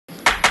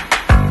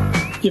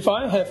If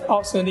I have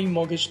outstanding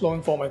mortgage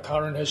loan for my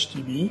current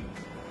HDB,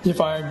 if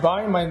I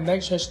buy my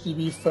next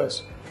HDB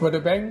first, will the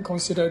bank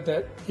consider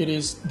that it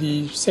is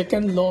the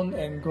second loan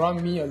and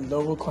grant me a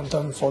lower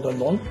quantum for the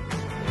loan?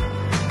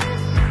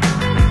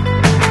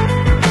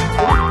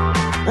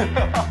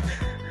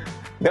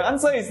 The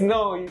answer is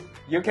no.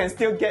 You can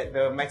still get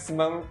the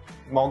maximum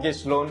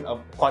mortgage loan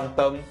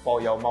quantum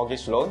for your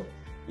mortgage loan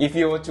if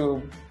you were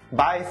to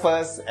buy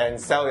first and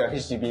sell your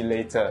HDB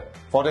later.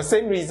 For the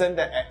same reason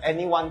that at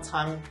any one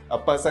time, a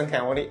person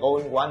can only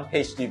own one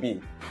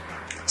HDB.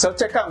 So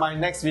check out my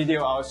next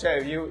video. I'll share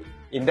with you,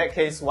 in that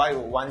case, why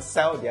would one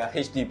sell their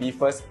HDB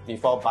first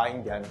before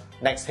buying their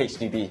next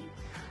HDB.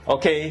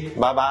 Okay,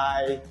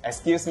 bye-bye.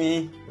 Excuse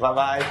me,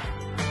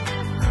 bye-bye.